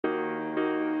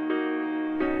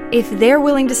If they're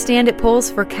willing to stand at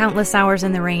polls for countless hours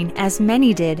in the rain, as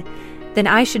many did, then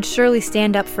I should surely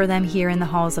stand up for them here in the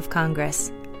halls of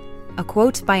Congress. A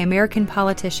quote by American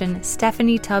politician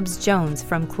Stephanie Tubbs Jones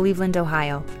from Cleveland,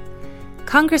 Ohio.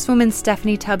 Congresswoman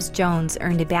Stephanie Tubbs Jones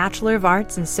earned a Bachelor of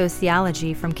Arts in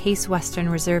Sociology from Case Western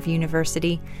Reserve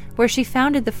University, where she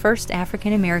founded the first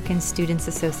African American Students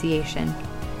Association.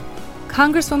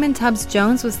 Congresswoman Tubbs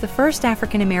Jones was the first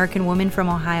African American woman from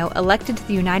Ohio elected to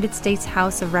the United States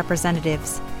House of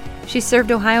Representatives. She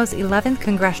served Ohio's 11th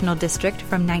Congressional District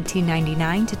from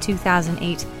 1999 to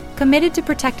 2008, committed to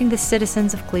protecting the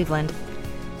citizens of Cleveland.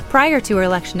 Prior to her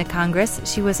election to Congress,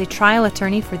 she was a trial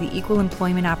attorney for the Equal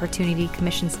Employment Opportunity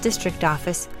Commission's District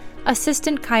Office,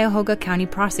 Assistant Cuyahoga County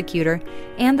Prosecutor,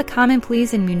 and the Common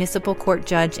Pleas and Municipal Court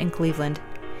Judge in Cleveland.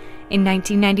 In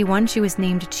 1991, she was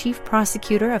named Chief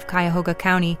Prosecutor of Cuyahoga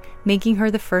County, making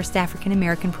her the first African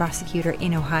American prosecutor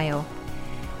in Ohio.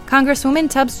 Congresswoman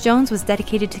Tubbs Jones was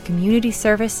dedicated to community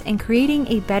service and creating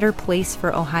a better place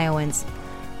for Ohioans.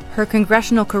 Her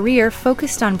congressional career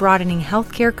focused on broadening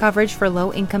health care coverage for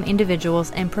low-income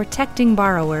individuals and protecting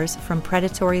borrowers from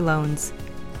predatory loans.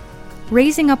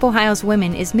 Raising Up Ohio's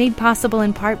Women is made possible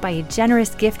in part by a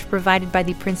generous gift provided by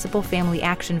the Principal Family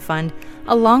Action Fund,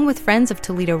 along with Friends of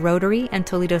Toledo Rotary and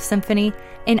Toledo Symphony,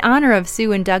 in honor of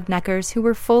Sue and Doug Neckers, who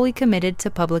were fully committed to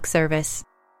public service.